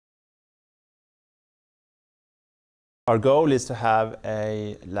Our goal is to have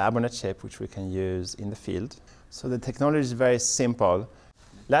a lab on a chip which we can use in the field. So the technology is very simple.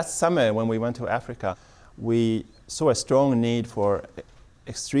 Last summer when we went to Africa, we saw a strong need for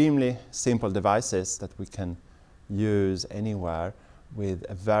extremely simple devices that we can use anywhere with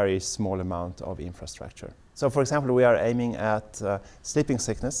a very small amount of infrastructure. So for example, we are aiming at sleeping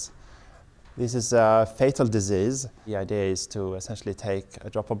sickness. This is a fatal disease. The idea is to essentially take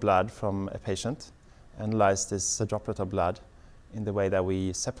a drop of blood from a patient, analyze this droplet of blood in the way that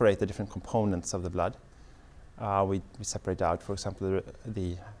we separate the different components of the blood. We separate out, for example,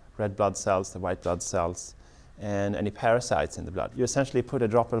 the red blood cells, the white blood cells, and any parasites in the blood. You essentially put a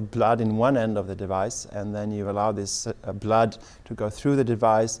drop of blood in one end of the device, and then you allow this blood to go through the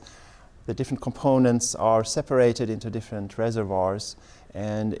device. The different components are separated into different reservoirs,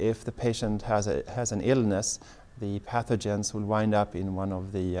 and if the patient has an illness, the pathogens will wind up in one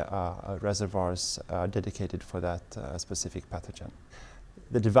of the reservoirs dedicated for that specific pathogen.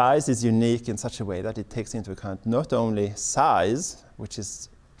 The device is unique in such a way that it takes into account not only size, which is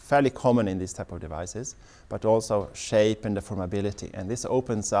fairly common in these type of devices, but also shape and deformability. And this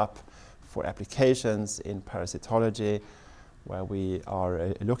opens up for applications in parasitology, where we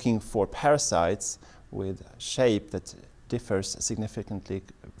are looking for parasites with shape that differs significantly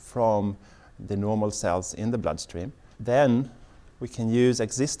from the normal cells in the bloodstream. Then we can use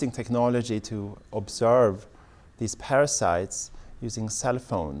existing technology to observe these parasites using cell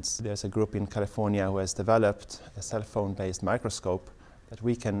phones. There's a group in California who has developed a cell phone-based microscope that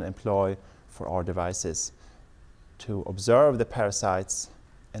we can employ for our devices to observe the parasites,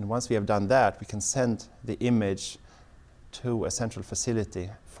 and once we have done that, we can send the image to a central facility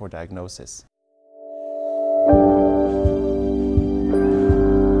for diagnosis.